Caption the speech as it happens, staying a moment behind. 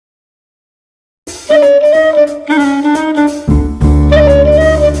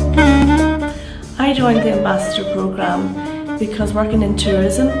I joined the Ambassador programme because working in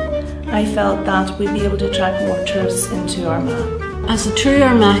tourism, I felt that we'd be able to attract more tourists into Armagh. As a true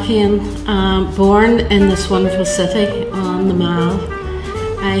Armaghian, born in this wonderful city on the Mall,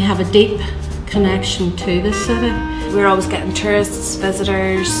 I have a deep connection to this city. We're always getting tourists,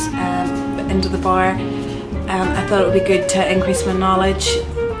 visitors into the bar. I thought it would be good to increase my knowledge.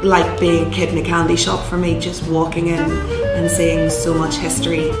 Like being a kid in a candy shop for me, just walking in and seeing so much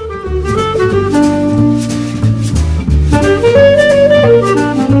history.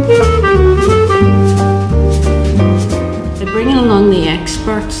 By bringing along the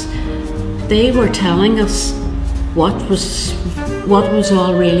experts, they were telling us what was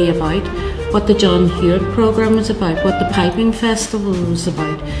all really about, what the John Hewitt programme was about, what the Piping Festival was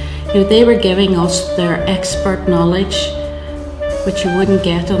about. You know, they were giving us their expert knowledge, which you wouldn't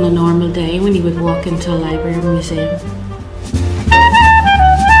get on a normal day when you would walk into a library or museum.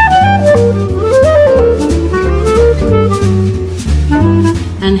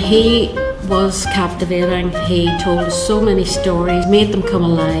 And he was captivating. He told us so many stories, made them come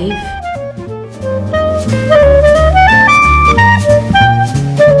alive.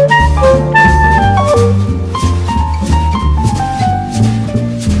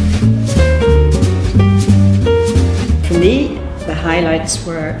 For me, the highlights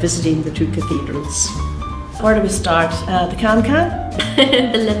were visiting the two cathedrals. Where do we start? The Can-Can?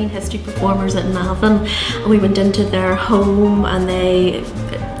 The living history performers at Navan. We went into their home and they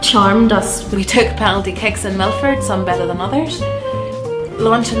charmed us. We took penalty kicks in Milford, some better than others.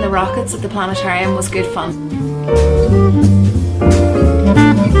 Launching the rockets at the planetarium was good fun.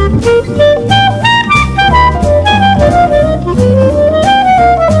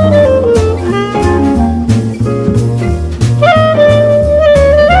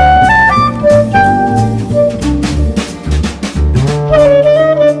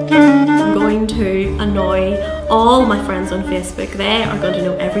 Annoy all my friends on Facebook. They are going to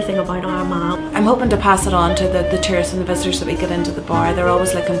know everything about Armagh. I'm hoping to pass it on to the tourists and the visitors that we get into the bar. They're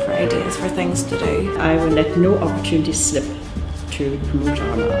always looking for ideas for things to do. I will let no opportunity slip to promote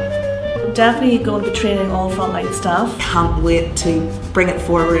Armagh. Definitely going to be training all frontline staff. Can't wait to bring it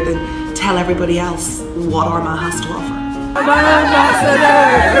forward and tell everybody else what Armagh has to offer. Armagh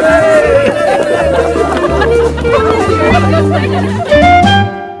Ambassadors!